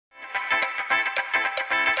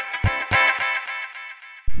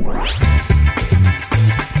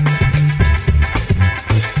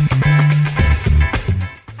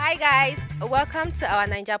Welcome to our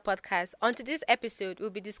Naija podcast. On today's episode, we'll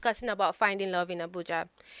be discussing about finding love in Abuja.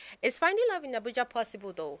 Is finding love in Abuja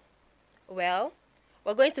possible though? Well,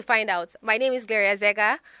 we're going to find out. My name is Gloria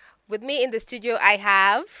Zega. With me in the studio, I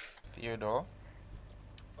have Theodore.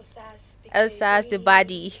 Osas the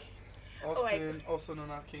body. Austin, also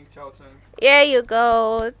known as King Charlton. Here you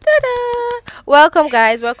go. Ta-da! Welcome,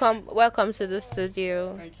 guys. Welcome to the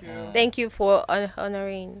studio. Thank you. Thank you for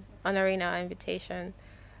honoring our invitation.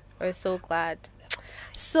 We're so glad.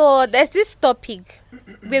 So there's this topic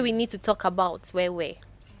where we need to talk about make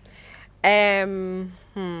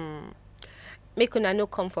una no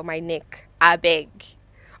come for my neck, I beg.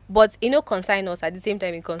 But consign us at the same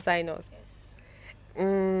time, it consign us. Yes.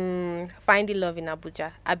 Finding love in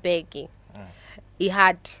Abuja, I beg. He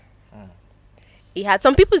had.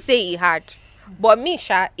 Some people say he had, but me,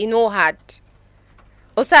 hard.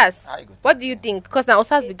 Osas, what do you think? Because now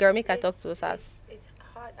Osas be girl, make I talk to Osas. It's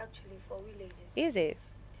hard actually for villages. Is it?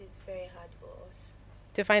 It is very hard for us.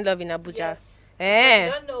 To find love in Abuja? Yes. Eh.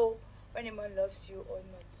 You don't know when a man loves you or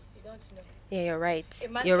not. You don't know. Yeah, you're right. A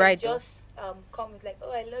man You're can right. just come with like,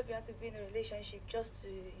 oh, I love you, want to be in a relationship just to,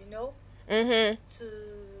 Mm-hmm. to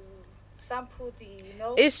sample the,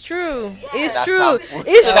 It's true. Yeah. It's That's true. sample.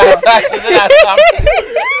 It's true.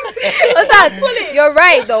 Osas, you're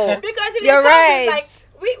right though. Because if You're you come right. with,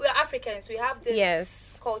 like, we're Africans, we have this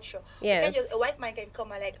Yes. culture. Yes. A white man can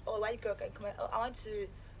come and like, or a white girl can come and, oh, I want to,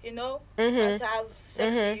 Mm-hmm. want to have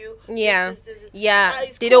sex with you. Yeah. This. Yeah.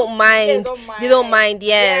 It's They cool. don't mind. They don't mind.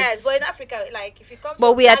 Yes. But in Africa, like if you come to But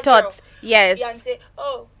a we are black girl, taught. Yes. yeah, and say,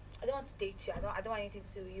 oh, I don't want to date you. I don't want anything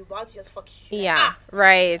to do with you. But I want to just fuck you. Like, Yeah.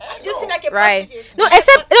 Right. you seem like a Right. prostitute. No,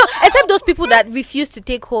 except those people that refuse to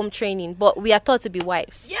take home training, but we are taught to be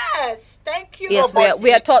wives. Yes, thank you. Yes, No, but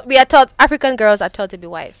we are taught. African girls are taught to be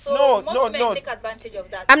wives. So No, most men no. take advantage of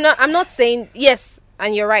that. I'm not saying yes,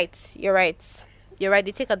 and you're right.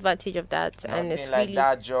 They take advantage of that, and it's Nothing like really.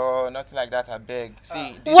 that, Joe. Nothing like that, I beg.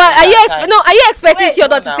 See, this What is are you? that time. Are you expecting Wait,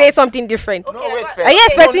 Theodore no, to now. say something different? Okay, No, wait but- first. Are you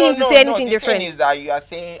expecting him to say no, anything the different? thing is that you are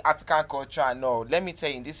saying African culture. No, let me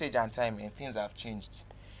tell you, in this age and time, things have changed.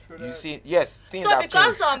 You see, yes, things So have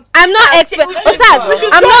because changed. I'm not expecting. I'm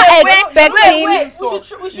not expecting.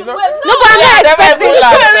 We should know- wait. No, but I'm not never expecting. even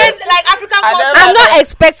laugh. Like African I culture. never- I'm not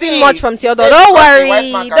expecting See, much from Theodore. say Don't because the worry.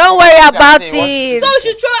 white man can Don't come worry and say about he wants to it. do So we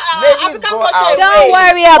should throw Ladies African go culture out. away. Don't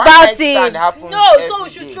worry One about night stand it. happens No, so every we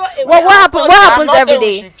should day. throw away. What our happens? What culture. happens I'm not every saying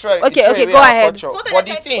we day? should throw Okay, away go our ahead. culture. So that But I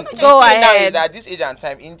the can- thing, okay. Go now ahead. is that this age and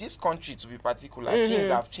time, in this country to be particular, things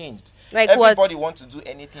have changed. Like Everybody what? wants to do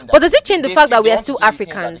anything. But does it change the they fact feel that we they are want to still do the things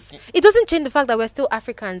that Africans? they feel- It doesn't change the fact that we're still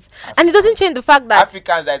Africans, and it doesn't change the fact that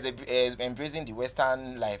Africans that is embracing the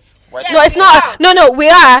Western life. White Yeah, no, it's we not. are. No, we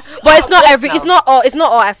are, but it's not Yes, every. It's now. not all. It's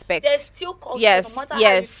not all aspects. There's still culture. Yes, No matter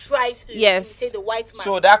yes, how you try to yes. say the white man.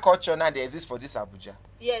 So that culture now they exist for this Abuja.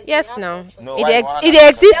 yes, Yes, we have no. culture. No, It why- ex- why it not?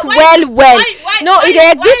 exists Then well. why- No, it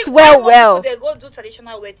why- exists why well. people They go do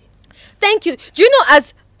traditional wedding. Thank you. Do you know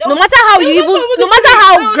as no Don't- matter how they you don't even even no do matter it. They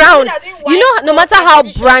how don't ground do that in you know white no matter culture how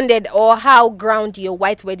tradition. branded or how ground your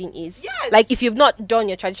white wedding is. Yes. Like if you've not done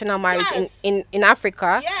your traditional marriage Yes. in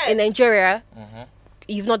Africa, Yes. in Nigeria,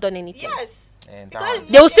 you've not done anything. Yes. And Because that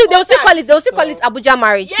one. They'll still call it So- Abuja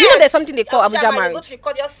marriage. Do you know there's something they call Abuja They go marriage? to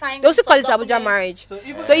record your sign. They'll still call it some Abuja documents. marriage.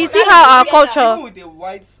 even So you with- see how our Even culture. even with a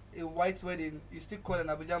white wedding, you still call it an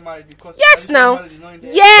Abuja marriage because Yes, traditional now. marriage is not in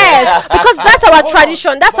there. Yes, because that's our Hold on,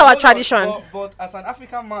 tradition. That's but our hold on, tradition. But as an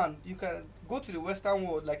African man, you can go to the Western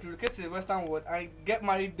world, like relocate to the Western world, and get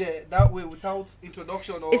married there that way without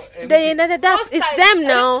introduction or It's anything. that's Most it's times, them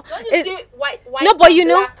now. Don't you It- see white No, but and you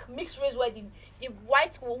know- black mixed race wedding? The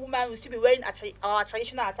white woman will still be wearing our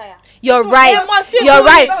traditional attire. You're No, right. they must still You're do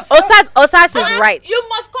right. it. Osas is And right. You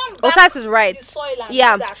must come back Osas is right. to the soil and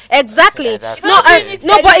Yeah, do that. exactly. That's No, it. no, but it's the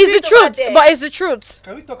Celebrate over truth. there. But it's the truth.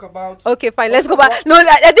 Can we talk about? Okay, fine. Let's go Talk back. about- No,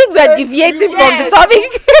 I think we are Thank deviating you. from the Yes.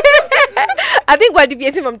 topic. I think we're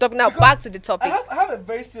deviating from the topic now. Because Back to the I topic. have a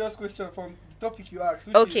very serious question from the topic you asked.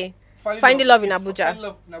 Which Okay. is Finding love in is Abuja. finding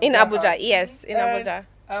love In Abuja, and- yes, in and Abuja.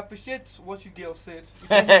 I appreciate what you girls said.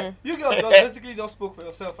 Because you girls basically just spoke for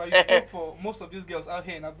yourself, and you spoke for most of these girls out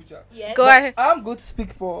here in Abuja. Yes. Go ahead. I'm going to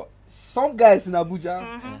speak for some guys in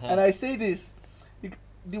Abuja, and I say this: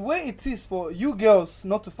 the way it is for you girls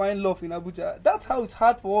not to find love in Abuja, that's how it's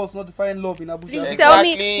hard for us not to find love in Abuja. Please Exactly, tell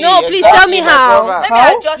me. No, please tell me exactly, my how. brother. Let me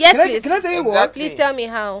How? adjust. Yes, can, please. can I tell you what? Exactly. Please tell me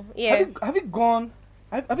how. Yeah. Have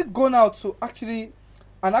you gone out to actually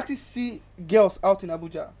see girls out in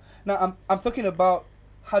Abuja? Now I'm talking about,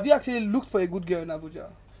 have you actually looked for a good girl in Abuja?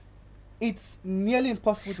 it's nearly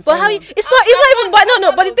impossible to But find how? one. It's not even. But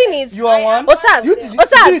no. But the thing is, You are one. Osas, You- did you Osas,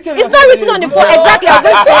 tell it's your not husband written you're on a the good forehead. girl? Exactly, I was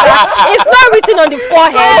going to say that. It's not written on the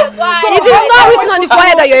forehead. Why? It is not written on the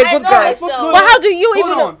forehead that you're a I good know girl. myself. But how do you Hold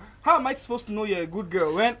even know? on. How am I supposed to know you're a good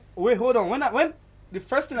girl when? Wait, hold on. When the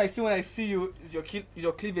first thing I see when I see you is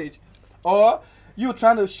your cleavage, or you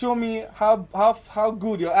trying to show me how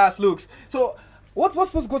good your ass looks. So what's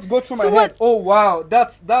supposed to go through So my what- head? Oh wow,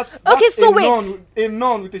 that's Okay, so a wait.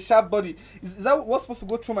 nun with a sharp body. Is that what's supposed to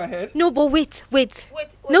go through my head? No, but wait. Wait.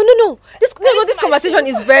 No. This you see my conversation soul?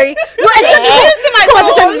 is very. No, Can you see my this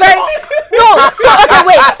conversation soul? is very. No. So okay,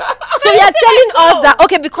 wait. So you're telling us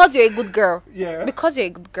that because you're a good girl. Yeah. Because you're a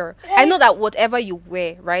good girl. I know that whatever you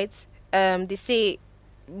wear, right? They say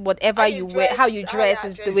whatever How you you wear, dress, how you how dress you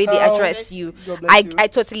is the address way they you. address you. God bless you. I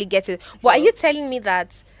totally get it. But are Sure. you telling me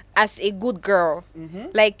that as a good girl,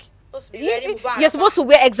 like Supposed to be wearing you're supposed to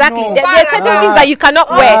wear exactly? No. There are certain Nah. things that you cannot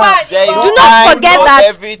wear. There is Do not time forget for that.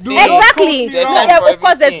 everything. Do not Exactly. quote me There's wrong. time Yeah, for of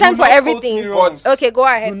course, there's everything. time Do for not quote me everything. wrong. Okay, go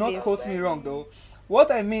ahead. Do not please. quote me wrong though. What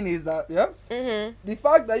I mean is that the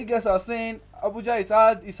fact that you guys are saying Abuja is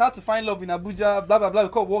hard, it's hard to find love in Abuja, blah blah blah,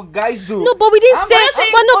 because what guys do. No, but we didn't I'm say.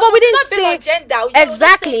 not But no, but we didn't say. Exactly.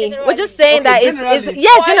 Exactly. We're just saying that it's generally.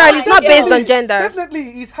 yes, generally it's not Yeah. based on gender.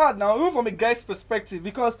 Definitely, it's hard now, even from a guy's perspective,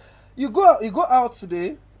 because you go out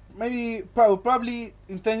today, maybe probably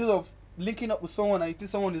intentions of linking up with someone and you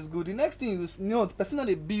think someone is good. The next thing you know, the person on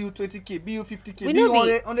a BU 20k, BU 50k, We BU know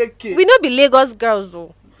be- 100k. We not be Lagos girls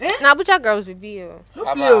though. Eh? Now Abuja girls will be you. No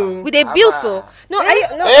Abba. play, oh. With a bill so. No, are you,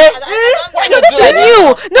 no. Why No, you this do like is new.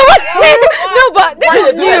 No, what? No, but this Why you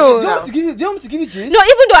is do like Do this you new. now? want to give you? Do you want me to give you gist? No,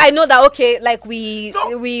 even though I know that okay, like we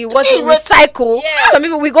want to see, wait. recycle. Yes. Some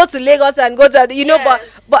people we go to Lagos and go to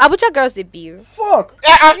Yes. but Abuja girls they be you. Fuck.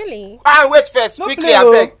 Really? Wait first, No quickly, play, I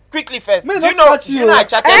oh. beg. Quickly first. May Do you not know? touch Do you you. know I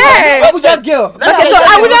chatted? Eh. Wait Abuja first. girl. Let me Okay, tell so you I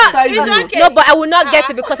something. will not. Size you. okay. No, but I will not get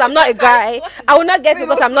it because I'm not a guy. What is I will not get it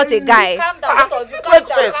because I'm not a guy. Calm down, both of you. Calm Wait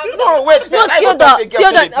down. first. Calm down. No, wait first. No, I Theodore, don't pass a girl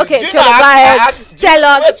Theodore, to the okay, Do you Theodore, know go I ahead. asked- Tell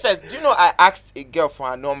us. Wait first. Do you know I asked a girl for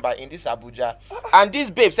her number in this Abuja, and this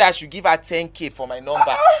babe said I should give her 10k for my number.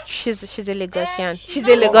 She's a Lagosian. She's a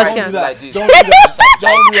Don't do Don't do Lagosian. that. Like this. Don't do that.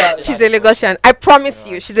 Don't do that. She's a Lagosian. I promise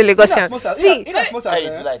you, she's a Lagosian. See, Why you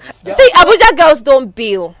do like this? now? see, Abuja girls don't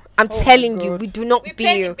bill. I'm telling you, God. we do not We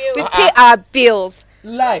pay the bill. bills. We pay our bills.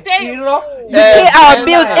 Lie. Pay Iro. full. We pay our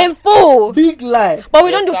bills lie. in full. Big lie. But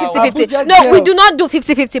we don't do Better 50-50. Abuja No, we girls. do not do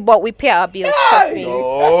 50-50, but we pay our bills. Trust me.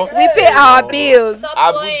 No. We pay our bills. Stop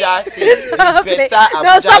Abuja playing. says the Stop better playing. Abuja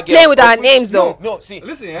No, stop playing girls with our of which- names, though. No, see.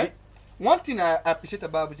 Listen, one thing I appreciate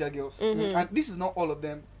about Abuja girls, and this is not all of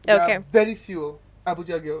them. There Mm-hmm. Okay. are very few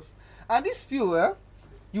Abuja girls, and these few,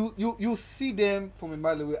 you see them from a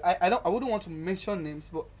mile away. I wouldn't want to mention names,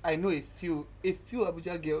 but I know a few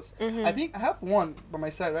Abuja girls. Mm-hmm. I think I have one by my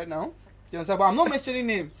side right now. You understand? But I'm not mentioning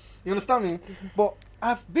name. You understand me? But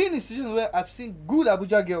I've been in situations where I've seen good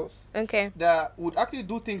Abuja girls Okay. that would actually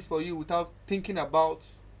do things for you without thinking about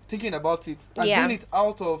it and Yeah. doing it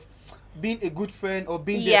out of being a good friend or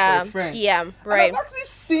being there Yeah. for a friend. Yeah. And Right. I've actually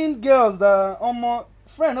seen girls that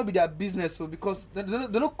friend not be their business, so because they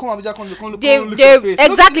don't come Abuja come look They your face.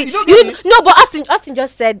 exactly. You don't get me? No, but Austin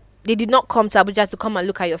just said they did not come to Abuja to come and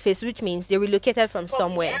look at your face, which means they relocated from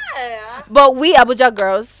somewhere. Yeah. But we Abuja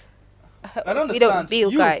girls, I don't we don't understand.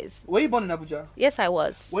 bill, You, guys. Were you born in Abuja? Yes, I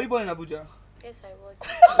was. Were you born in Abuja? Yes, I was.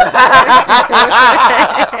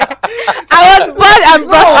 I was born and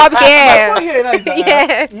brought up My point here. here now is that,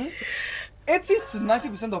 Yes. 80 to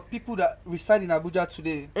 90% of people that reside in Abuja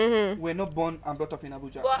today were not born and brought up in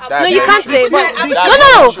Abuja. But That's No, you very can't true. say. But- No, That's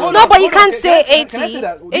no, very true. no. But you Hold on, can't say can I 80. say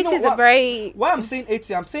that? You 80 know is a what? very Why I'm saying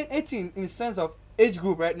 80? I'm saying 80 in sense of age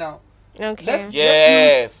group right now. okay. Let's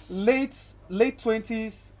Yes. use late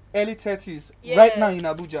 20s, early 30s right now in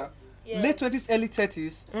Yes. Abuja. Yes. Late 20s, early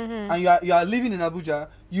 30s, Mm-hmm. and you are living in Abuja.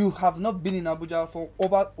 You have not been in Abuja for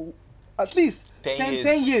over at least 10 10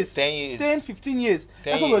 years. years, 10 years. 10, 15 years.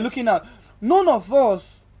 10 That's what we're years. looking at. None of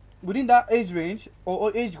us within that age range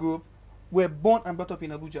or age group were born and brought up in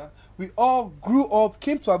Abuja. We all grew up,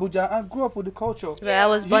 came to Abuja, and grew up with the culture. Well, I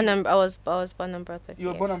was born You- and I was born and brought up. You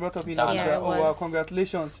were here. born and brought up in Yeah, Abuja. I Oh wow, was.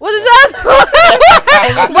 congratulations. What is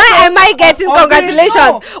that? Why am I getting On congratulations?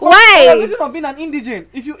 no, Why? Congratulations on being an indigene.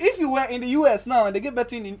 If you were in the US now and they get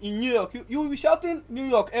better in New York, you will be shouting New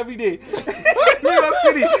York every day. New York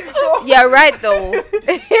City. So You're right though.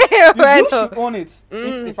 You're right you though. should own it.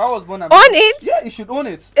 If I was born On it? yeah, you should own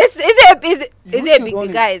it. Is it You a should big own deal,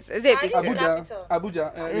 it. guys? Is it a big I deal?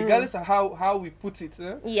 Abuja, capital. regardless of how we put it,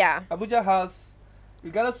 Yeah. Abuja has,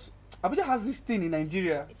 regardless, Abuja has this thing in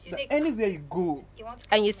Nigeria It's that unique. anywhere you go, You want to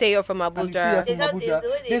And you say you're from and you see you're Abuja. from There's a- Abuja, there's the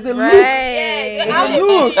way they- there's a Right. look. Yeah, There's how a they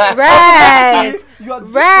look. see you. Right. You are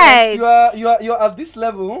different. Right. You are at this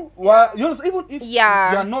level. While you know, even if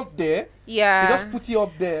Yeah. you are not there, they Yeah. just put you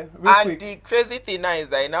up there real And quick. the crazy thing now is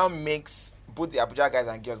that it now makes both the Abuja guys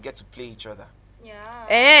and girls get to play each other.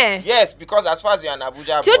 Yeah. Yes, because as far as you're an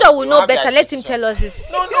Abuja, Theodore will you know have the better. Let him expectation. tell us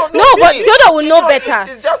this. No, No, but see, Theodore will you know know, better.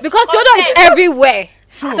 it's just Because Theodore is context. everywhere.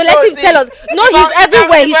 True. So let No, him see, tell us. No, if he's I-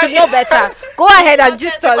 everywhere. He if I- should know better. Go ahead and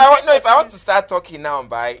just If I tell want, us. no, if I want to start talking now,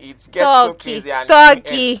 it gets so Talky, crazy and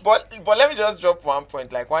talky. but let me just drop one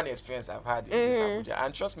point, like one experience I've had in this Mm-hmm. Abuja,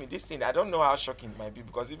 and trust me, this thing I don't know how shocking it might be,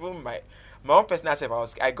 because even my own personal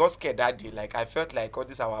self, I got scared that day. Like I felt like all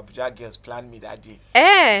these our Abuja girls planned me that day.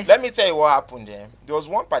 Eh. Let me tell you what happened there. There was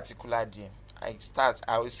one particular day.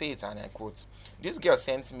 I will say it and I quote. This girl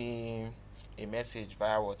sent me a message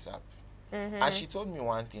via WhatsApp. And she told me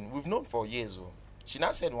one thing. We've known for years. Oh. She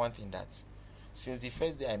now said one thing, that since the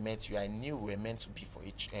first day I met you, I knew we were meant to be for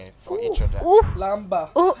each other. Ooh. Lamba.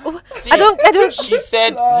 Ooh, ooh. See, I don't. She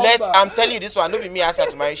said, Lamba. I'm telling you this one, don't be me ask her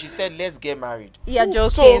to marry. She said, let's get married. You're joking.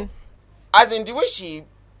 So, as in the way she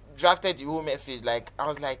drafted the whole message, like, I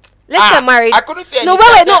was like, Let's get married. I couldn't say No, anything.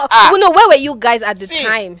 I wait, said, no, where were you guys at the See,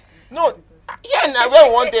 time? No, yeah, now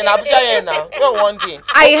we're one thing. Abuja here now. We're one thing.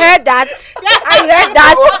 I heard that. I heard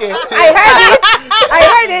that. Okay. I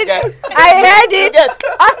heard it. Yes. I heard it. Yes.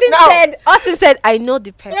 Now- Austin said, I know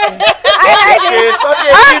the person. I heard Okay, it.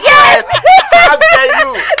 something different. I'll tell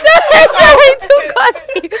you. Sorry to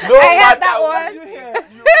Costi. No I heard matter that what one. You hear?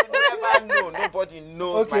 you will never know. Nobody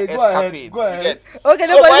knows Okay, my go ahead, escapades. go ahead. You get? Okay,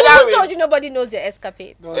 So nobody whether who told it's- you nobody knows your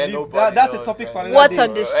escapade. No, Eh, leave- nobody that's a knows, topic for eh. another What's day.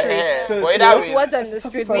 on the street? But either ways, What's on the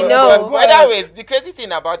street? We But- know. but either ways, the crazy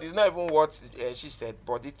thing about it is not even what she said,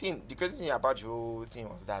 but the crazy thing about the whole thing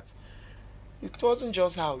was that it wasn't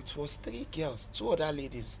just how, it was 3 girls, 2 other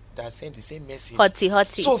ladies that sent the same message.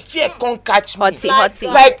 Hotty. So fear can't catch me. Hotty.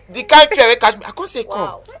 Like the kind fear will catch me. I can't say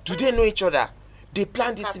Wow. come. Do they know each other? They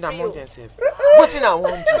plan this thing among real. themselves. What thing I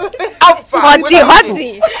want to do? How far?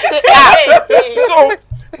 Hotty. Say, so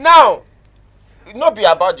now, it not be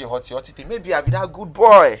about the hotty thing. Maybe I be that good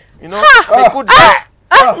boy. You know, I'm a good guy.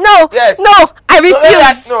 No. Yes. No. I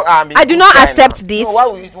refuse. No, I'm a I do good not guy accept now. this. No, why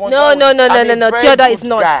would you want No. I'm a very Theodore good is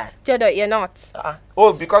not. guy. Theodore, you're not.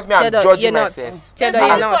 Oh, because me, I'm Theodore, judging you're not. myself. Theodore, The you're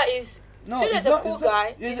funny not. part is, No, Theodore it's is a not- cool it's not- guy.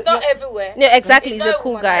 it's- He's not yeah. everywhere. Yeah, exactly. He's He's a not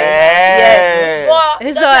cool a guy. Eh. But It's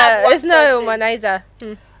he doesn't have not. one It's not a person. womanizer.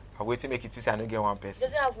 I'm waiting to make it easy. I don't get one He person.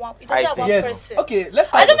 doesn't have one. He I doesn't have think- one Yes. person. Okay, let's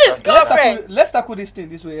I don't know his let's girlfriend. tackle this thing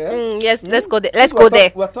this way. Yeah? Yes. Let's go there. Let's Since go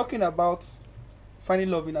there. We're talking about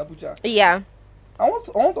finding love in Abuja. Yeah. I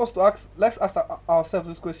want us to ask. Let's ask ourselves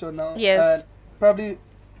this question now. Yes. And probably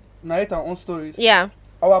narrate our own stories. Yeah.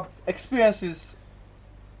 Our experiences.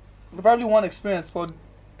 Probably one experience for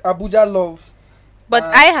Abuja love But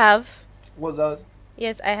Uh, I have. was that.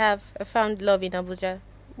 Yes, I have. I found love in Abuja.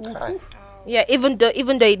 Hi. Yeah, even though it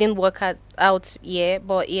didn't work out, yeah,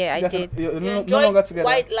 but yeah, I You guys did. are- You're You no enjoy longer together.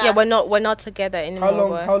 white Yeah, we're lasts. not together anymore. How long?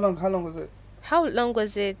 but- How long was it? How long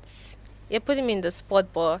was it? You're putting me in the spot,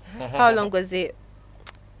 but how long was it?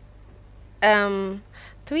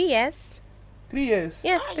 3 years. 3 years.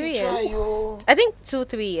 Yes, Ah, 3 you try, years. yo. I think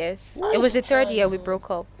 3 years. It was the third try, year we yo. broke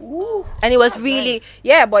up, Ooh. and it was That's really nice.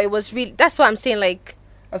 yeah, but it was really. That's what I'm saying. Like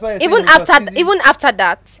That's why. even after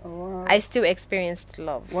that, Oh, wow. I still experienced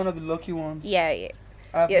love. One of the lucky ones. Yeah.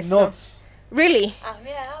 I have Yes, nuts. Really. Me, I have.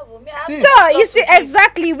 Me, I have See. So you stuff see to give.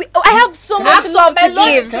 exactly. I have so Can much I- love to my love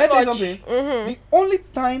is give. Can I tell you much. something? Mhm. The only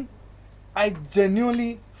time I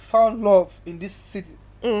genuinely found love in this city,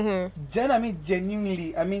 Mhm. I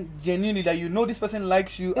mean genuinely that you know this person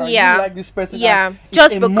likes you and Yeah. you like this person. Yeah. and it's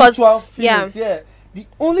Just a because- mutual feelings, yeah. The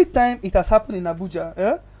only time it has happened in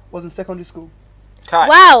Abuja, was in secondary school. Hi.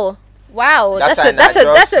 Wow. That's That's a a that's a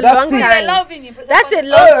Naija- that's a That's long it. He's time. loving him. That's a Hey,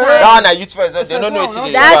 long hey. That time. one are youth first. They don't know That's it.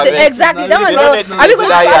 one. That's They exactly. don't That one. know Are we it. going They to don't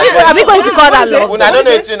know it. are we going to call that love? Una don't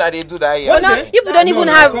know it that they do that here. What No, is it? people don't even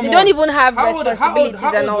No, have. come They on. don't even have How old responsibilities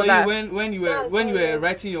and all were you that. when you were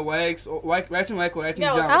writing your WAECs or writing WAEC or writing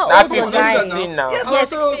Yeah, I was jams? How Now old was 15, I? 16 now. Yes. Yes,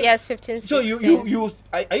 So- yes, 15. So 16.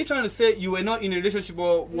 are you trying to say you were not in a relationship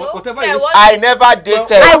or No, whatever? I you was- I never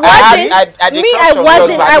dated. I had wasn't. the crush on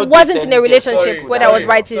girls, but I don't wasn't date in a any girls. relationship Sorry, when I was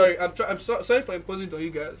writing. Sorry, sorry for imposing it on you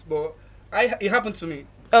guys, but it happened to me.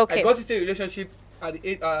 Okay. I got into a relationship at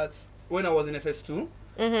when I was in SS2.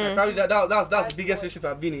 Mhm. Probably that's the biggest relationship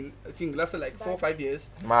I've been in. I think lasted like 4 or 5 years.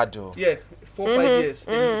 Mado. Yeah, 4 or 5 years.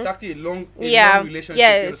 And it's actually a long Yeah, relationship.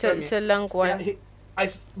 yeah, you it's understand me? a long Yeah, one.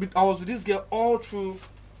 I was with this girl all through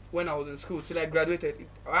when I was in school till I graduated.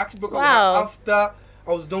 I actually broke up Wow. with her after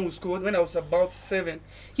I was done with school. When I was about 7.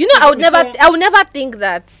 You know, She gave me someone- I would never think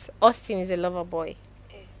that Austin is a lover boy.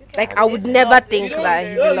 Like, I would never think that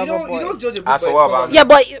he's a lover boy. You don't judge a book Ah, so by what its about cover. me? Yeah,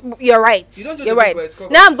 but you're right. You don't judge You're a book right. by its cover.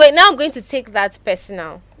 Now I'm going to take that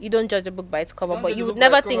personal. You don't judge a book by its cover, Don't but judge you a would book by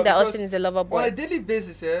never its think cover that because Austin is a lover On a boy. daily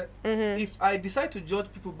basis, if I decide to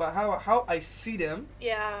judge people by how I see them,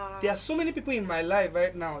 Yeah. there are so many people in my life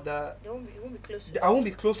right now that You won't be close to I won't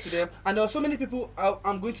be close to them, and there are so many people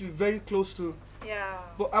I'm going to be very close to. Yeah.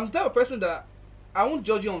 But I'm the type of person that I won't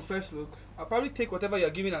judge you on first look. I'll probably take whatever you're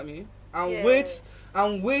giving at me and Yes.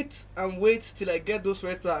 wait till I get those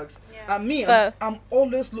red flags. Yeah. And me, But- I'm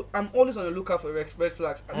always on the lookout for red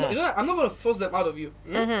flags. You know, I'm not going to force them out of you.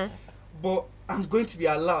 But I'm going to be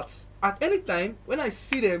alert at any time when I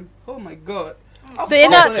see them. Oh my god! I'll So you're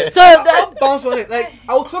bounce not- on it. so I'll that- bounce on it. Like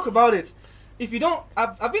I'll talk about it. If you don't,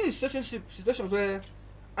 I've been in situations where,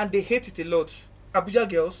 and they hate it a lot. Abuja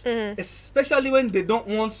girls, especially when they don't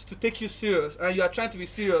want to take you serious and you are trying to be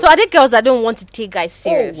serious. So are there girls that don't want to take guys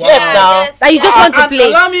serious? wow. Yes, now. That you just want to An play?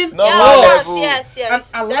 alarming No, lot. level. Yes. An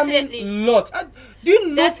alarming Definitely. lot. And do you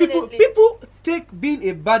know Definitely. people take being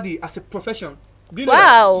a baddie as a profession? Do you know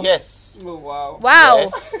Wow. Yes. that? Oh wow. Wow.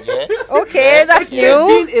 Yes. Okay, yes, that's yes.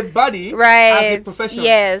 new. Being a baddie as a Right. profession.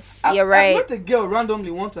 Yes, you're I right. met a girl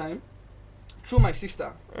randomly one time through my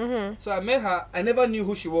sister. So I met her. I never knew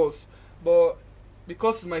who she was, but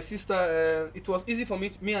because my sister, it was easy for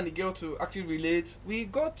me and the girl to actually relate. We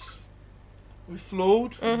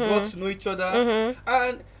flowed, we got to know each other,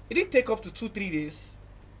 and it didn't take up to 2-3 days.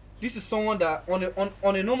 This is someone that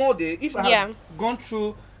on a normal day, if I Yeah. had gone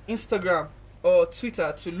through Instagram or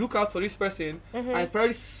Twitter to look out for this person, and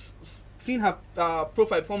probably seen her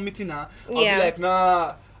profile before meeting her, I'll Yeah. be like,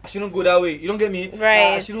 nah, I shouldn't go that way. You don't get me?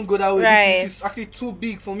 Right. I shouldn't go that way. Right. This is actually too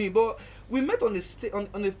big for me. But we met on a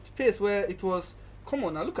space where it was, come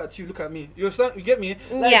on now, look at you, look at me. You understand? You get me?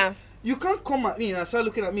 Like, Yeah. You can't come at me and start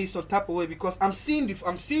looking at me some type of way because I'm seeing you for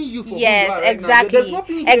who Yes, you are right exactly. now. There's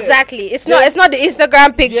nothing here. Exactly. It's Yeah. not the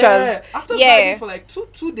Instagram pictures. Yeah. After Yeah. vibing for like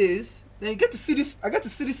two days, then you get to see this. I get to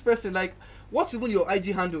see this person. Like, what's even your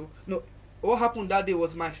IG handle? No, what happened that day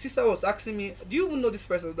was my sister was asking me, "Do you even know this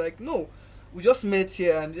person?" I was like, "No, we just met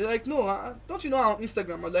here." And they're like, "No, don't you know her on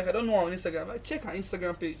Instagram?" I was like, "I don't know her on Instagram." Like, check her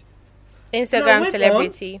Instagram page. Instagram went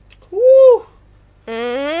celebrity. Woo!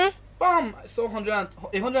 Mm-hmm. Bam! I saw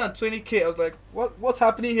 120K. I was like, what's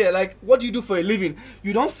happening here? Like, what do you do for a living?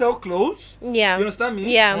 You don't sell clothes? Yeah. You understand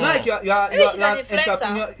me? Yeah. Like, you're Maybe she's an an influencer.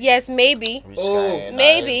 entrepreneur. Yes, maybe. Rich Oh, guy, nah,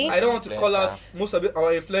 maybe. I don't want to call out most of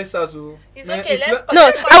our influencers. Who, It's man, okay. Let's No,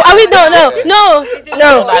 let's are we no. Is it Are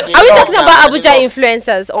love? we talking about Abuja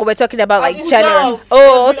influencers or we're talking about like Love. general? Love.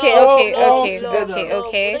 Oh, okay, Love. okay, Love. okay, Love. okay, Love.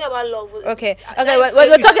 okay. We're talking about love. Okay, That okay, is we're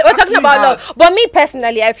very- talking actually about hard. love. But me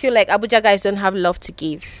personally, I feel like Abuja guys don't have love to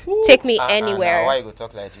give. Take me Nah, why anywhere. you go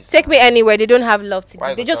talk like this? Take me anywhere. They don't have love to Why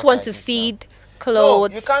give. They you just talk want like to this feed No,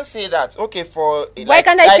 clothes. you can't say that. Okay, for Why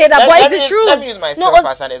can't I say that? But it's the truth. Let me use myself No,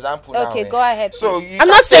 as an example. now, Okay, eh. go ahead. So please. you I'm can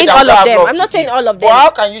not say saying that all we of have them. love I'm to not saying give. all of But them. how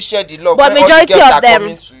can you share the love? But when all the majority girls of are them-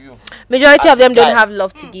 coming to you? Majority As of a them don't guy. have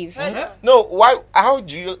love to give. No, why? How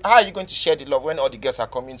are you going to share the love when all the girls are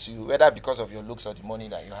coming to you, whether because of your looks or the money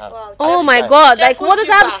that you have? Wow. Oh As a my guy. God! Like Jeffrey what does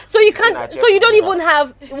that? Giver. So you It's not can't. So Jeffrey you don't Giver. even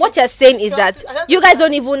have. What you're saying is that I don't you guys know.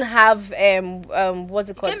 don't even have what's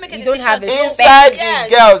it called? can't make a You don't have a decision. spec. Inside Yes.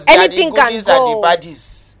 the girls, they are the Anything can goodies and the go.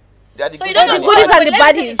 baddies. They are the So you goodies don't and know goodies what and the you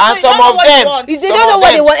want. baddies. So And you some don't know of what you them, want. They some don't know of what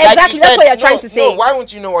they them, want. like you Exactly, that's said, what you're trying to say. No, why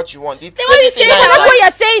won't you know what you want? The Then why you crazy thing say now But is that's what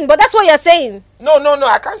you're saying. But that's what you're saying. no,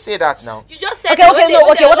 I can't say that now. You just said Okay, that okay, when no,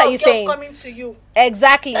 when okay, there what are are a you lot of girls saying? coming to you.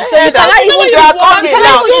 Exactly. So Eh, you that- cannot even know they choose. are you want. coming You now.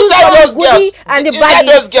 cannot choose Inside from those the goodie girls, and the inside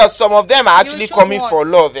those baddies. girls, some of them are actually choose coming one. for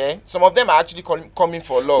love. Some of them are actually coming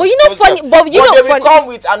for love. But you know Those funny- girls. but you know they will funny- come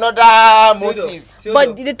with another motive.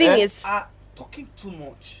 But the thing Eh? is, are talking too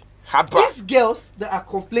much. Haba. These girls that are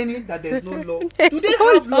complaining that there's no love, do they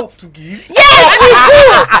have love to give?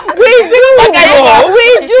 yes, we do.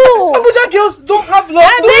 We do. Abuja girls don't have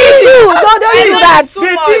love to We give. do. Don't do that. Too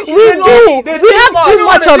They much. think We they do. think- they We think have too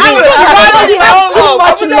much of it. Abuja We girls have too don't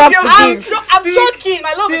much Abuja love girls to think- give. I'm think- joking.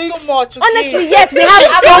 My love is think- so much. Okay? Honestly, yes, we have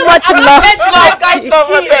so much love. It's not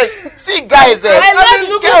perfect. See, guys, I love you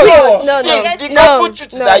look so at much. you. No, see, no, the no, gospel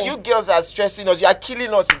truth is no. that you girls are stressing us. You are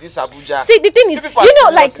killing us in this Abuja. See, the thing is, You people are you know,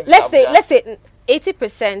 killing like us in let's Abuja. say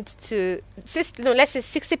 80% to let's say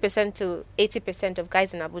 60% to 80% of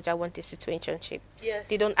guys in Abuja want a situationship. Yes.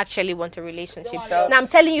 They don't actually want a relationship. They don't Now I'm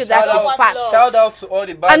telling you that Shout is out, fact. shout out to all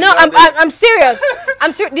the bad I know. girls there. I'm serious.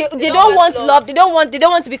 I'm serious. They don't want love. They don't want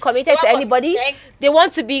to be committed to anybody. They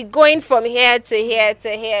want to be going from here to here to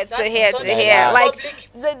here to here to here. Like,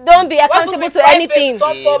 don't be accountable to anything.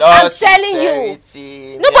 I'm telling you.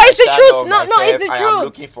 No, but it's the truth. No, it's the I am truth.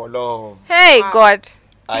 looking for love. Hey God.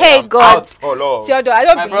 I Hey am God. out for love. Theodore, I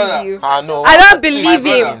don't My believe brother. you. No. I don't believe My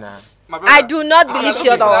him. brother. My brother, I do not if you're believe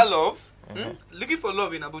looking for that Theodore. love, looking for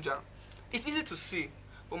love in Abuja, it's easy to see.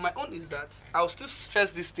 But my own is that I'll still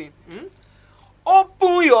stress this thing.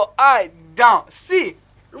 Open your eye down. See,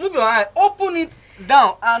 remove your eye, open it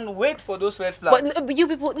down, and wait for those red flags. But you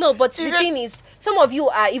people, no. But the thing is, some of you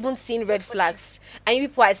are even seeing red flags, and you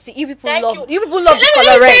people are you people Thank love you. you people love the Let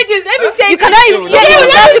color me red. say this. Let me say You this. cannot even you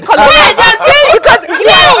love the color red because you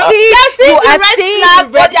are seeing the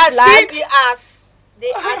red But they are seeing flag. the ass. They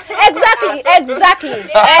are seeing Exactly, the ass. exactly,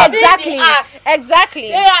 They are seeing exactly, the ass. exactly.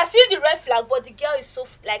 They are seeing the red flag, but the girl is so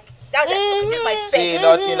like that's okay, this is my See, spec.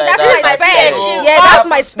 nothing like That's that. my I spec. said. She's Yeah, hot. that's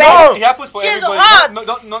my spec. No. It happens for She's everybody. hot. Not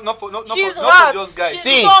She's for hot. just guys. She's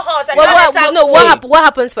See. so hot. I What, can't what, tell no, you. what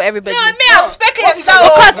happens for everybody? No, me, I'm speckless What now. is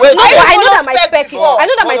Because Wait, no, wait. I know that my Follow spec. spec before. I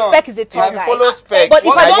know that my Hold on. spec is a tall If you guy. follow spec, But if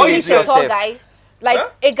What I are don't you meet doing a tall yourself? guy, like Huh?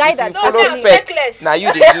 a guy If that you follow I'm spec, speckless. now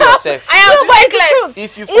you dey do yourself. I am no, but it's the speckless. truth.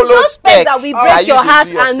 If you It's follow not spec spec, that we now break you your dey heart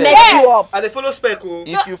do and yourself. mess you up. And they follow spec. Oh.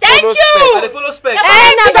 If you Thank follow you. And spec, they follow spec.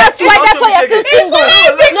 And now that's why you're still single.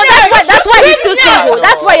 No, that's why he's still single.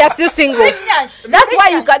 That's why you're still single. That's why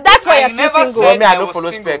you got. That's why I you're still never single. for me, I I no was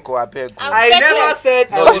follow single. spec. Oh, I beg. I'm I never said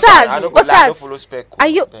I No, was this one, I Osas, no go lie, I no Osas. follow spec. Are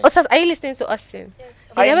you, Beg. Osas? Are you listening to Austin?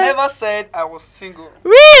 I You never said I was single.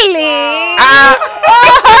 Really?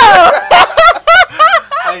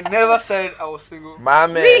 I never said I was single. My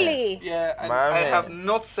man. Really? Yeah, My I man. have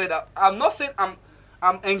not said that. I'm not saying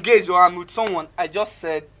I'm engaged or I'm with someone. I just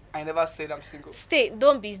said I never said I'm single. Stay.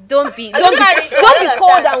 Don't be married.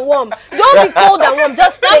 cold and warm. Don't be cold and warm.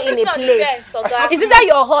 Just Don't stay in sit a on the place. fence, Oga. Is it that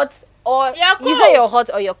you're hot or You're is it you're hot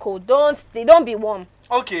or you're cold? Don't be warm.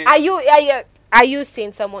 Okay. Are you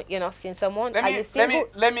seeing someone? You're not seeing someone. Are you single?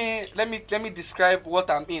 let me describe what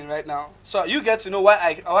I'm in right now. So you get to know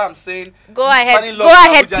why I'm saying. Go ahead. finding Go love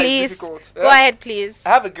in ahead, Abuja is please. difficult. Go ahead, please. I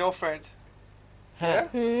have a girlfriend. Yeah?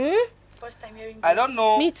 First time hearing this. I don't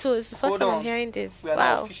know. Me too. It's the first Hold time I'm on. hearing this. We are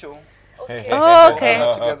not Wow. official. Okay. Oh, okay. We're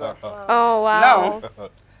not together. Oh wow. Now,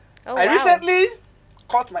 Oh, I wow. recently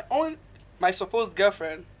caught my supposed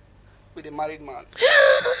girlfriend with a married man.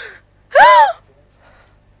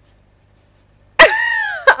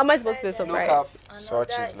 Am I supposed to be No surprised? cap.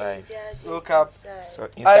 Such is life. No cap. So I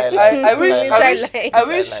inside life. I wish Inside I wish life. I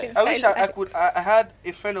wish Inside I wish life. I could I had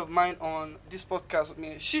a friend of mine on this podcast with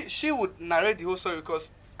me. She would narrate the whole story because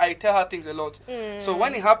I tell her things a lot. So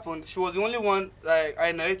when it happened, she was the only one like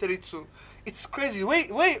I narrated it to. It's crazy. Wait,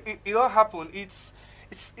 it all happened.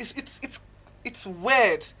 It's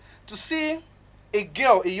weird to see a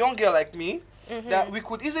young girl like me that we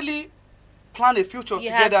could easily plan a future You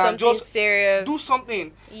had together and something just serious. do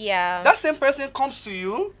something. Yeah. That same person comes to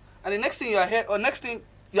you, and the next thing you are here, or next thing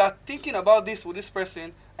you are thinking about this with this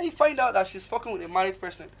person, and you find out that she's fucking with a married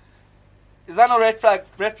person. Is that not red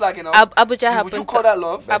flag enough? Abuja Would you happened call to that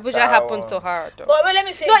love? That's Abuja happened to how- her. Though. But wait, let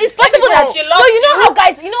me say No, it's this. Let me possible say that she no, loves you know how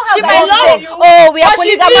guys, She guys might love say, you, oh, we are but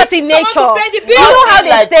she polygamous needs in someone to nature. pay the You bill. know how they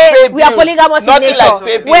Like say pay we are bills. polygamous in Nothing nature. like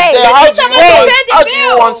pay bills. Wait, Then how do you wait. want? How do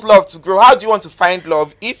you want love to grow? How do you want to find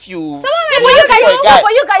love if you? But you guys, guy,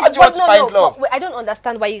 but you guys, how do you want to find love? But I don't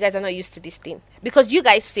understand why you guys are not used to this thing. Because you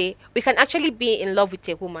guys say we can actually be in love with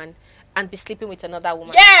a woman and be sleeping with another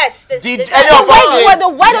woman. Yes. Did any So of us say? why Did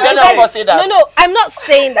don't any you of guys us say that? No, I'm not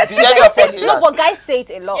saying that Did you any guys of us say say no, that? but guys say it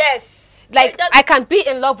a lot. Yes. Like That- I can be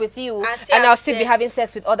in love with you And still and I'll have still be sex. having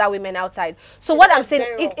sex with other women outside. So what I'm that's saying,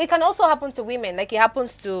 very wrong. it can also happen to women, like it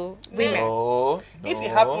happens to women. No, If it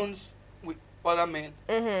no. happens with other men,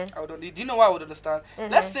 I would. Do you know why I would understand?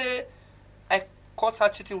 Let's say I caught her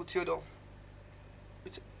cheating with Theodore.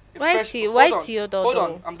 Which- a Why fresh- Theo- hold why on, Theodore Hold though?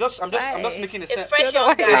 on. I'm just Why? making a A sense. fresh Calm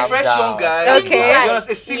young guy. A fresh down. young guy. Okay. Single guy, you know, a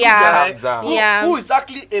single Yeah. guy Calm down. who, Yeah. who is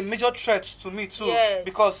actually a major threat to me too. Yes.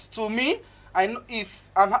 Because to me, I know if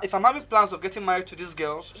I'm having plans of getting married to this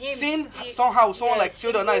girl, seeing someone like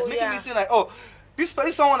Theodore now is making me seem like, oh, this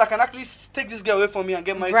is someone that can actually take this girl away from me and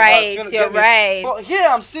get married Right, to her. you're right. But here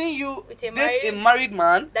I'm seeing you With a date a married- married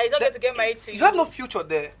man. That is not going to get married to you. You have no future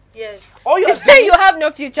there. Yes. All you are Say doing. you have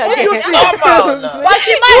no future. there. Obviously. Come on now. But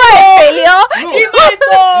she You might are a failure. She might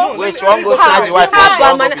go. Wait, she won't go snatch the wife. How She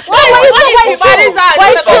won't man- go be Why snatch you the wife. why If he marries her,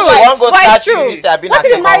 Why it's true? She won't go Why snatch true? you this year, being What a if he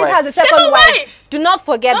second marries wife. her as a second wife? do not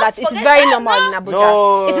forget Don't that it is forget very that, normal no. in Abuja.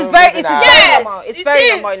 No, it is very Yes, normal. It's it very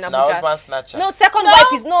is. normal in Now Abuja. husband snatcher. No, second No.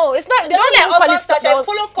 wife is no. It's not. They don't even like call it husband snatcher. no.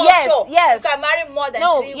 Follow culture. Yes. You can marry more than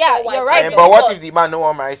No, 3, yeah, 4 wives. you're right. But what if the man no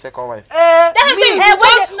want marry second wife? That's what I'm Me. saying. Eh,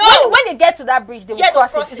 You don't know. when they get to that bridge, they will Yeah, they'll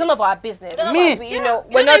cross it. cross It's it. none of our business. They don't Me. know. You know,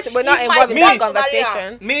 You we're know not if we're not he involved in might that want to marry her.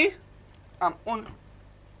 conversation. Me, I'm on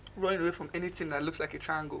running away from anything that looks like a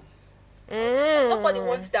triangle. Nobody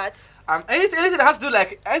wants that. Anything that has to do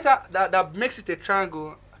like anything that makes it a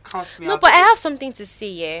triangle counts me No, out. but I have something to say,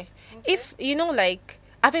 yeah. If you know, like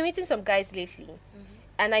I've been meeting some guys lately,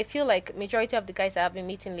 and I feel like majority of the guys that I've been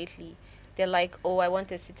meeting lately, they're like, oh, I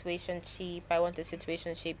want a situationship. I want a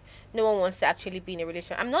situationship. No one wants to actually be in a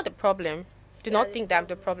relationship. I'm not the problem. Do not think that I'm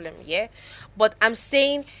the problem, yeah. But I'm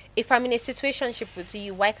saying, if I'm in a situationship with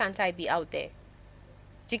you, why can't I be out there?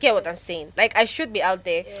 Do you get what I'm saying? Like I should be out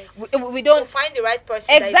there. Yes. We don't So find the right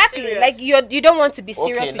person. that is exactly serious. like you don't want to be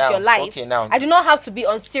serious with now, your life. okay, now. I do not have to be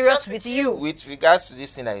unserious Just with with you. With regards to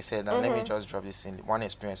this thing that you said, now let me just drop this in. One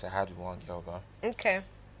experience I had with one girl, but Okay.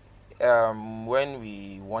 when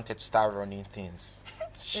we wanted to start running things,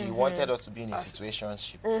 she wanted us to be in a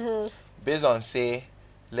situationship based on say,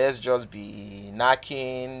 let's just be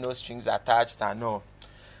knocking, no strings attached, and no.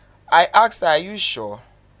 I asked her, are you sure?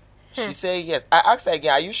 She said yes. I asked her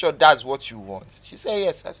again, are you sure that's what you want? She said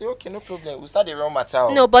yes. I said okay, no problem. We'll start the wrong matter.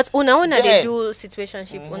 No, but una they Then- do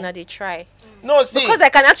situationship. Una they try No, see. because I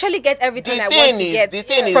can actually get everything I want to get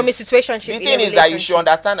from a situationship. The in thing a is that you should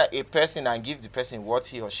relationship. understand a person and give the person what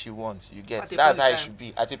he or she wants. You get At a that's point how in it time. should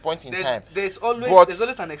be at a point in There's, time. there's always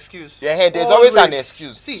But- an excuse. Yeah, there's always an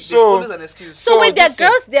excuse. See, So- there's always an excuse. So wait, there this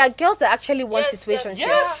are girls that actually want Yes, situationship.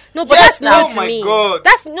 yes. No, but Yes, that's now. new Oh to my me. God.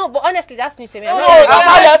 That's no, but honestly, that's new to me. I'm No, not gonna that's lie.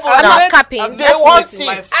 not level I'm now. not capping. I'm They That's want new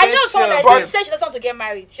to it. me. I know someone that But- said she doesn't want to get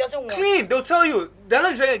married. She doesn't want. Clean, they'll tell you. They're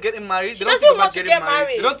not trying to get married. They don't doesn't think about want to getting get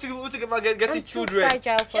married. They don't think about getting I'm too children.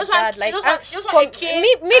 fragile She for just that. want- Like, she just want a kid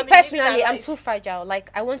me and be living personally, her I'm life. too fragile. Like,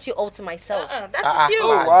 I want you all to myself. That's you.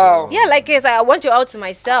 Oh, wow. Yeah, like it's like, I want you all to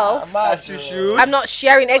myself. As you should. I'm not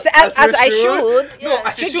sharing as I should. No,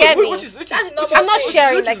 as you You should. get me? Which is That's normal. which is- I'm not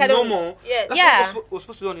sharing, which like, is I don't- normal. Yes. That's Yeah. what we're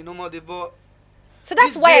supposed to do on a normal day, but So that's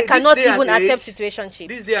This why I day- cannot this day even and accept age- situationship.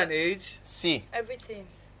 this day and age, See, Everything.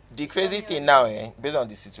 the crazy thing now, based on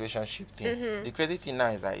the situationship thing, the crazy thing now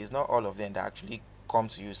is that it's not all of them that actually come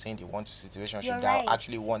to you saying they want a situationship You're that right.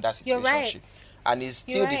 actually want that You're right. situationship. And it's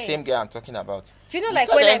still You're the right. same girl I'm talking about. Do you know, We like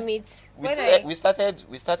when I started- meet, we when started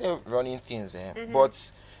we started running things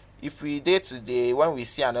but if we date today, when we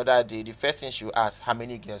see another day, the first thing she will ask, how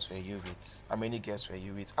many girls were you with? How many girls were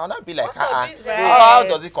you with? I'll not be like, What's your business? how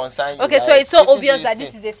does it concern you? okay, so Like, it's so getting obvious this that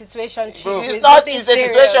thing. this is a situationship. Bro, it's It's not. nothing It's a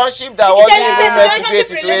serious. situationship that wasn't Yeah, even meant to be a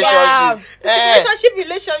situationship situationship. Relationship,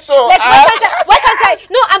 relationship. So Like, why can't I?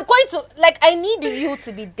 No, I'm going to, like, I need you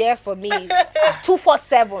to be there for me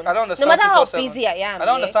 247. I don't understand No matter how 247. busy I am. I don't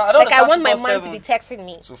yeah? understand- I don't Like, I want my understand man to be texting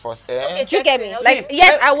me. to first, Okay, Do you get me? texting, Like, okay.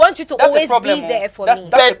 yes, I want you to That's a always problem, be there for that- me.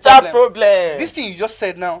 that's a better problem. problem. this thing you just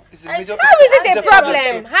said now is a I- major. How is it That's a a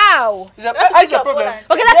problem? How? It's a, That's it's a a problem. phone.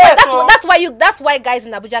 Okay, Yeah, so that's why guys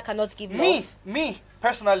in Abuja cannot give love. me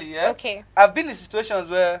personally, yeah. Okay. I've been in situations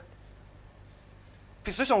where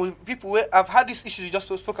with people where I've had this issue you just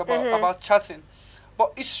spoke about chatting,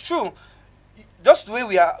 but it's true. Just the way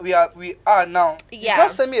we are now. Yeah. You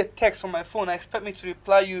can't send me a text on my phone and expect me to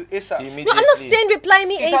reply you ASAP. No, I'm not saying reply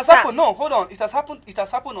me It has happened. ASAP. No, hold on. It has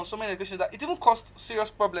happened on so many occasions that it even caused serious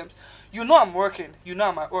problems. You know I'm working. You know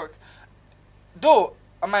I'm at work. Though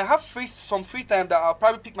I might have some free time that I'll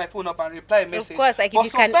probably pick my phone up and reply a message. course, like, if but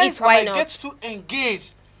you can sometimes eat, why I might not? get too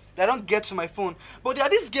engaged that I don't get to my phone. But there are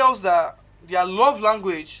these girls that their love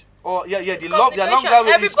language or their love language is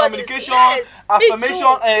Everybody's- communication, yes, me affirmation,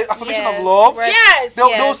 too. affirmation Yes, of love. right. Yes.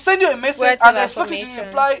 They'll send you a message Words and of they expect you to affirmation.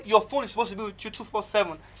 reply. Your phone is supposed to be with you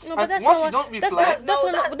 247. No, but And that's once not you don't what, reply, that's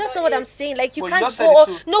not not what it. I'm saying. Like, you Well, you can't just go said it all,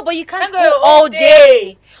 too. no, but you can't Can't go go all all day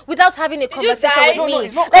day. without having a you conversation die? with No, me. no,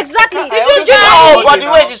 it's not. Exactly. Did Did you just- just No, but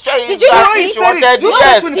the way she's trying Did is you as not if say she it? wanted You yes, not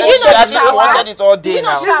as say it. if she wanted it all day you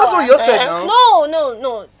not now. shower? That's what you said Eh? now.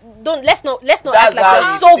 No. Don't let's not That's act like how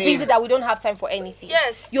we're it so is. busy that we don't have time for anything.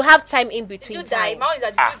 Yes. You have time in between You die. time. My own is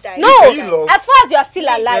that you die. No, Can you love? as far as you are still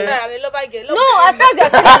alive. I'm a lover girl. Love No, will as kill far as you are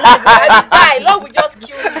still alive. I will die. Love will just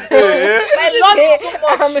kill me. My love is too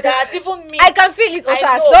much that even me. I can feel it, I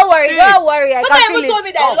Osas. know. Don't worry, See, don't worry. I Someone can even feel told me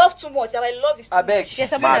it. that I love too much. That my love is too I beg. much. Yeah,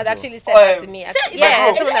 someone had Mad, actually said that to me. Say it, Yeah,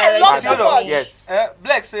 like, someone I had love actually said too that to much. me. Yes.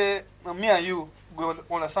 Black say me and you go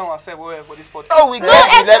understand ourselves well for this podcast. Oh, we No,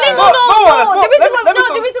 get explain. it. No. No, The reason let me why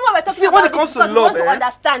talk- the reason why we're talking See, when about it comes this to is because we love, want to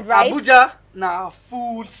understand, right? Abuja na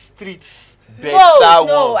full streets. Better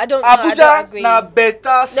No, one. I don't. No, I don't Abuja agree. na better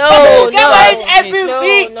No, streets. Get no. married No, every no,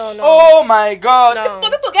 week. no, no. Oh my God. No.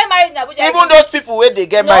 But people get married in Abuja. Even those people where they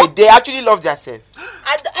get No. married, they actually love themselves.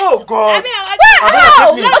 Oh God. I mean,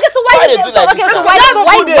 How? me. Okay, so Why why they you do like okay, this so now? why Let's not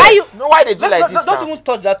go there. you No, why they do like this Don't now? even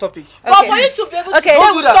touch that topic. but Okay. for you to be able to Okay. stay Don't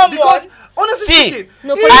do with that someone, because honestly See, speaking,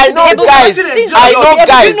 No, for if- you I to know be able to- guys. since I you know be able to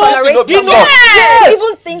guys. tolerate Still them, no love. Yes.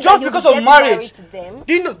 even think Just that you because be of getting marriage. married to them,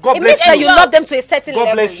 do you know? God it bless means that you. you love them to a certain God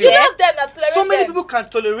level. bless you you. Yeah? love them, not tolerate So many them. people can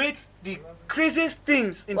tolerate the craziest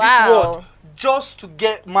things in this Wow. world just to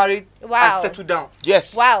get married Wow. and settle down.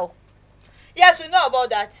 Yes. Wow. Yes, we know about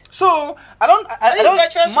that. So I don't. I Only don't.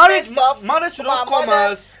 veterans Marriage, make stuff marriage should from not our come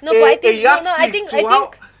mothers. as No, but I think a yardstick no, I think to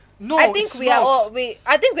how. No, I think it's we are not. all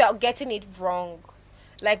I think we are getting it wrong.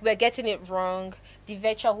 Like we're getting it wrong. The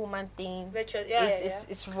virtual woman thing Virtual- yeah, is, yeah,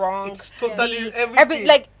 is is wrong. It's totally The- everything.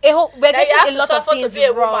 like a whole, we're That you getting have a to lot of suffer to things be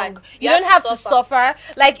a wrong. woman. You You don't have have to to suffer.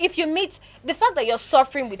 Like if you meet the fact that you're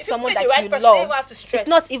suffering with If you someone meet that the right you person, you don't love, even have to stress. it's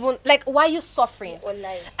not even like why are you suffering? Or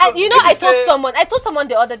like, And you know, if you I told say- someone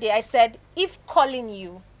the other day. I said, if calling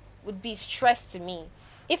you would be stress to me,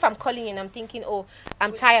 if I'm calling you and I'm thinking, oh,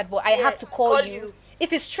 I'm tired, but I yeah, have to call call you. you.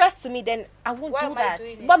 If it's stress to me, then I won't Why do am I that.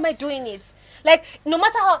 doing Why it? am I doing it? Like, no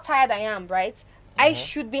matter how tired I am, right? I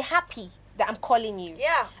should be happy that I'm calling you.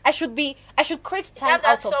 yeah. I should create time have that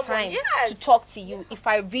out of someone, time yes. to talk to you if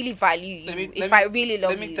I really value you, if I really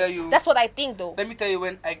love let me you. tell you- That's what I think, though. Let me tell you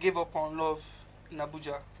when I gave up on love in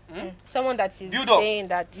Abuja. Someone that is Build up. saying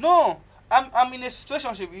that. No, I'm in a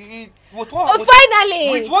situationship. With what? Oh,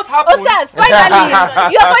 finally! with what happened? Oh, Sars,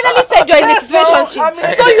 finally! You have finally said you're in a Yes, no, situation. I'm in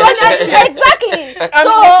a So you are not situationship. exactly. I'm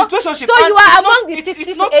so, in a situationship, so and you are it's among not- the it's 60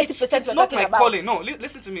 to not- 80% It's we're not talking my about. calling. No,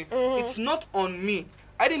 listen to me. It's not on me.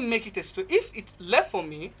 I didn't make it a story. If it left for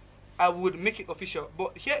me, I would make it official.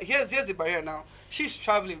 But here's the barrier now. She's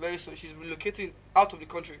traveling very soon. She's relocating out of the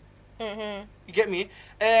country. You get me?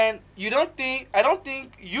 And I don't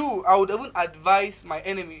think I would even advise my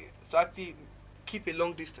enemy to actually keep a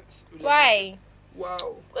long distance relationship. Why?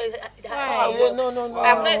 Wow. Ah, yeah, no.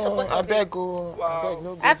 I'm not in support I of beg, it. oh, Wow. I beg,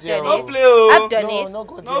 no go I've there. done No oh. it. play, oh. I've done No, it. no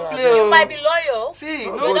go No there. I play, beg. oh. You might be loyal. See,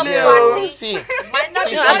 No no go not play, there. oh. party. See, Might not See,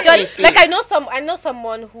 be No, see, I've loyal. done see. like I know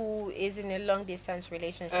someone who is in a long distance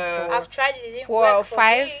relationship I've tried it. It didn't for work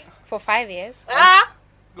for 5 years. Ah,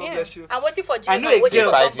 God Yeah. bless you. I'm waiting for Jesus. I know I'm a waiting girl.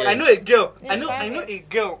 for 5 somebody. I know a girl. Yeah, I know 5 a years.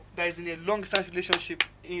 girl that is in a long distance relationship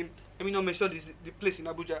in. Let me not mention the place in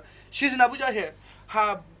Abuja. She's in Abuja here.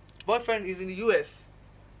 Her boyfriend is in the US.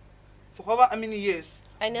 For however how many years.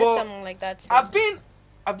 I know But someone like that too. I've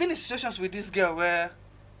been in situations with this girl where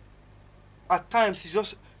at times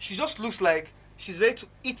she just looks like she's ready to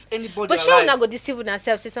eat anybody But she alive. will not go deceive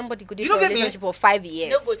herself. Say somebody could do You for don't a get me? relationship for 5 years,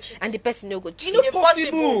 No go cheat. and the person no go cheat. You know It's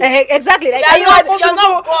possible. impossible. Exactly. Like, You're are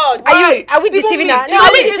not God. Why? Are we Even deceiving me, her? even No, are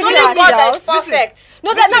we me, It's deceiving only God that is ourselves? perfect.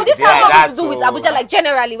 No, now this Yeah, has nothing that's to do with all. Abuja. Like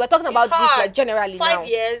generally, we're talking about It's this hard. like generally 5 now.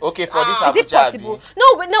 years. Okay, for this Is it Abuja, possible? Abi.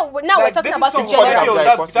 No, but now we're Like, talking this about is the some general. general.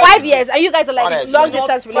 Abuja, possible. 5 years, and you guys are like Honestly. long Not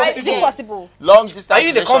distance relationship. Is it possible. possible? Long distance Are you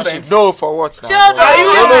in the relationship? convent? No, for what now? Children. No, Are you no,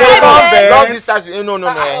 in no, the no, convent? long distance.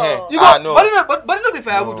 No. You Ah, got, no. but it not be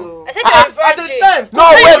firewood though. I said you're a At the virgin. time, No,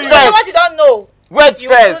 come wait on, You know what first. you don't know. Wait You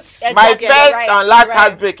first. would- My Exactly, first you're right, and last you're right.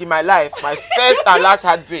 heartbreak in my life. My first and last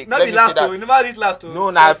heartbreak. Not Let the me last say though. that. You never reach last though. No,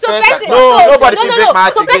 nah, So first. person- No, so- nobody no, can no, break no. my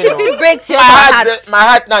heart So person again. feel No. break to your My heart.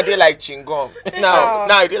 heart now they like chingom.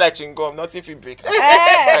 Now they like chingom. Nothing feel break.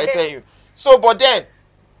 I tell you. So, but then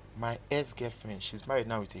my ex-girlfriend, she's married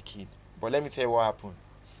now with a kid. But let me tell you what happened.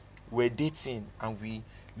 We're dating and we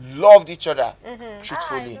loved each other.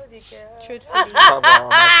 Truthfully. Truthfully. Come on,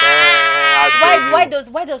 my friend. I dare Why you.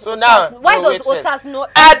 does So Osas- now- why no, does wait Osas know?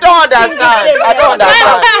 I don't every single understand. place I don't they're talking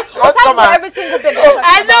understand. about? She wants to Osas come know and every single place.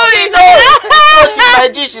 I know. No, she's my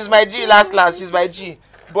G. She's my G. Last. She's my G.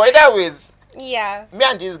 But either ways, Yeah. me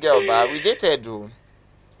and this girl, we dated though.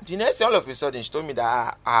 The next thing, all of a sudden, she told me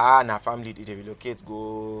that her and her family they relocate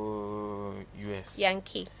go US.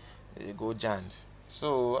 Yankee. They go Jand.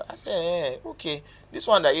 So I said, okay, this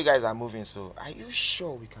one that you guys are moving, so are you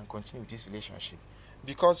sure we can continue with this relationship?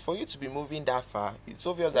 Because for you to be moving that far, it's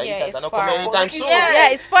obvious that Yeah, you guys it's are not far. coming anytime It's soon. Yeah,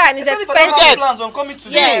 it's far and it's Especially for them expensive. having plans on coming to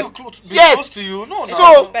Yes. be Yes. close to you. No,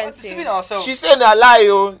 So- Expensive. deceiving ourselves. She said a lie,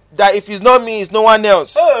 oh, that if it's not me, it's no one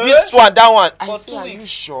else. This one, that one. I For say, 2 are you weeks.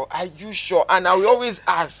 sure? Are you sure? And I will always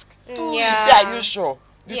ask. Yeah. She say, are you sure?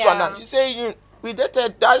 This Yeah. one, that. She say, we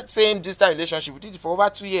dated that same distance relationship. We did it for over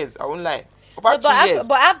 2 years. I won't lie. Over No, 2 years.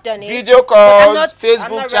 but I've done it. Video But calls,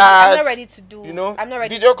 Facebook chats. I'm not ready to do. You know, I'm not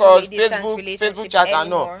ready video to do calls, a distance Facebook relationship chats, and all.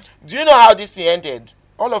 anymore. Do you know how this thing ended?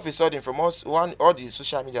 All of a sudden, from all the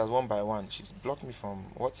social medias one by one, she's blocked me from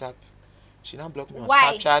WhatsApp. She now blocked me on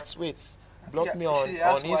Why? Snapchat. Wait, block me on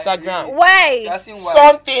that's why, Instagram. really. Why? That's in why.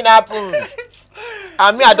 Something happened.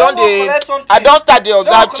 I mean, I Don't go collect something. don't start the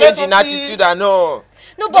observe collect change in something. attitude. I know.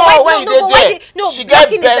 No, but No, why? when No, you no, dey but why? there, No, she get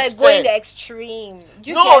blocking is best like going friend. the extreme. Do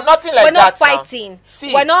you No, get? nothing like We're not that now. fighting.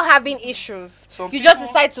 See. We're not having issues. Some You just people-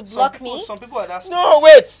 decide to some block people- me. Some people are that. No,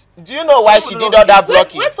 wait. Do you know why she did all that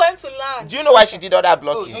blocking? Wait for him to land. Do you know why she did all that Oh,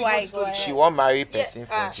 blocking? you Why, know the go story. ahead. She won't marry person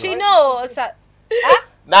for ah. job. She knows.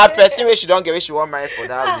 Now person where she don't get where she won't marry for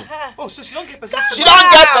that. Room. Oh, so she don't get person. She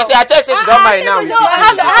don't get person. I tell you, say she don't marry now. No, You begin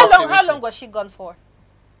how to talk long? How everything. long was she gone for?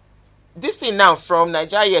 This thing now from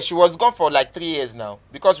Nigeria, she was gone for like 3 years now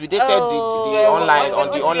because we dated the Oh. online When on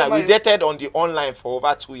did the she online. get We married? dated on the online for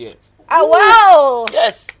over 2 years. Oh wow!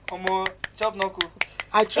 Yes, Come on, chop knuckle.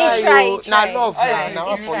 I try. try, You try. now love Aye, now.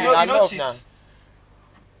 Now you for know- you. Now you know love cheat. now.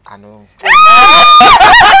 I know. See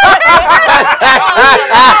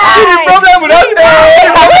the problem with us. See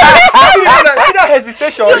that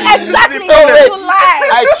hesitation. Exactly. No, wait. You lie.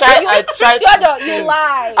 I tried to You think.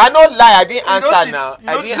 lie. I don't lie. I didn't You don't answer cheat. now. You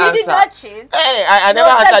I don't didn't cheat. You did answer. not cheat. Hey, I never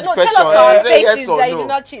answered the question. Tell us our You say yes faces or that you no. did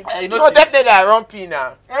not cheat. You No, know cheat. definitely I run P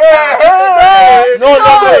now. Hey. No,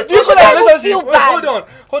 wait. you You should could have even relationship. feel Wait, bad.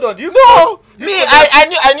 hold on. Do you No, me,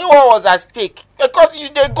 I knew what was at stake because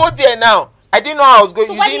they go there now. I didn't know how I was going.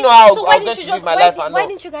 So You why didn't didn't- know how so I why was going didn't to you live just- my why life. did- And Why all.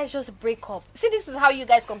 didn't you guys just break up? See, this is how you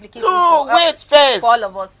guys complicate No, things wait first. for all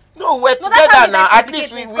of us. No, we're No, that's how together you now. guys At least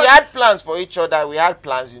complicate we things, had plans for each other. We had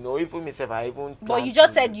plans, even myself. I even. But planned you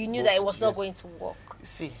just to said you knew move that it to was the not US. going to work.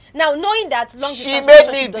 See, Now, knowing that long she distance made me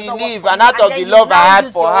relationship does not work believe, for and you, out of then the you love now I had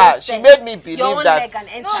use for your her, own she sense, made me your believe own that. leg and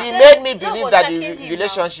enter. She No, made me no, believe but that Shaki the him now.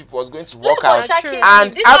 relationship was going to No, work but out, Shaki him.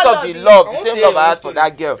 and This out is of not the love. love, the Okay, same love I had okay. for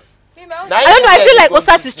that girl. Me, my own- Now I don't know. I said feel they like go Osas is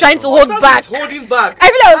business trying to on. hold Osas back. is holding back. I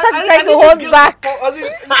feel like Osas is trying to hold back.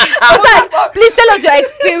 Osas, please tell us your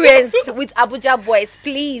experience with Abuja boys,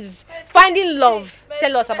 please. Finding love. My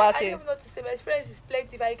Tell us friend- about I it. don't know what to say. My experience is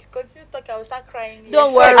plenty. If I continue talking, I will start crying.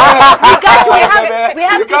 Don't Yes. worry. We got you. We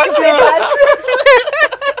have We got tissue you.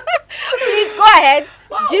 papers. Please go ahead.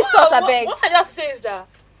 Just us a beg. What I just say is that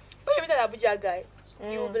when you meet an Abuja guy,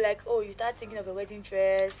 you will be like, oh, you start thinking of a wedding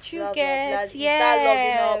dress. You blah, blah, get, blah. You start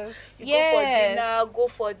loving up. You go for yes. dinner, go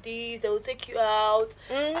for this. They will take you out,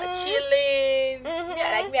 chilling.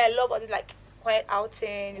 Me, I love all this like quiet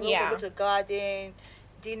outing. You know, Yeah. go to the garden,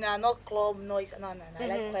 dinner, not club, noise. No. I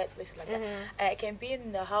like quiet places like that. I can be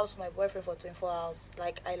in the house with my boyfriend for 24 hours.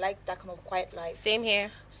 Like I like that kind of quiet life. Same here.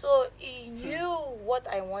 So he knew what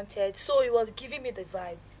I wanted. So he was giving me the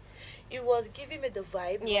vibe. He was giving me the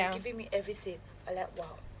vibe. He Yeah. was giving me everything. I like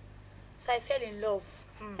wow. So I fell in love.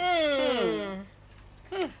 I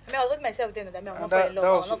mean, I was with myself then. I mean, I'm not falling in love.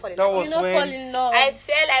 I was not falling in that love. was You not when- fall in love. I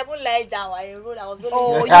fell. I even lied down. I rolled. I was rolling.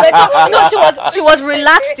 Oh, you were no, she was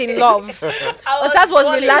relaxed in love. Osas was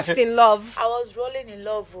rolling. relaxed in love. I was rolling in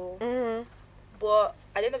love. Oh. But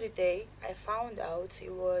at the end of the day, I found out he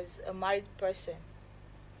was a married person.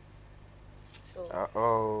 So,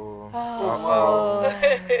 Oh.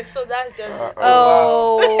 so that's just it.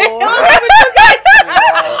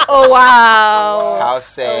 Oh wow. How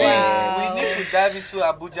sad. Wow. We need to dive into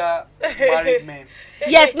Abuja married men.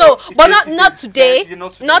 Yes, no, but not It's today. you know,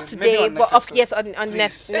 today. Not Maybe today, on but next of episode. yes, on Please.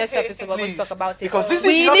 next episode we're going to Please. talk about it. Because this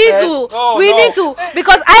we is just need said- to Oh, we no. need to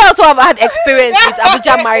because I also have had experience with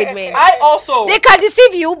Abuja married men. I also They can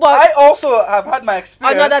deceive you, but I also have had my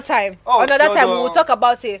experience. another time. Oh, another no, time no. we'll talk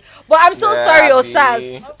about it. But I'm so Yeah, sorry, Abi.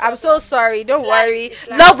 Osas. I'm so sorry. Don't It's life, worry. it's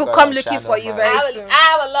life. Love will God, come I'm looking shy for of you mine. very soon. I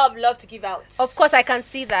have a love to give out. Of course, I can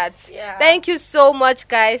see that. Yeah. Thank you so much,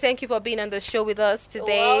 guys. Thank you for being on the show with us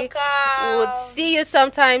today. Welcome. We'll see you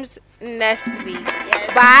sometimes next week.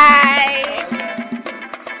 Yes. Bye.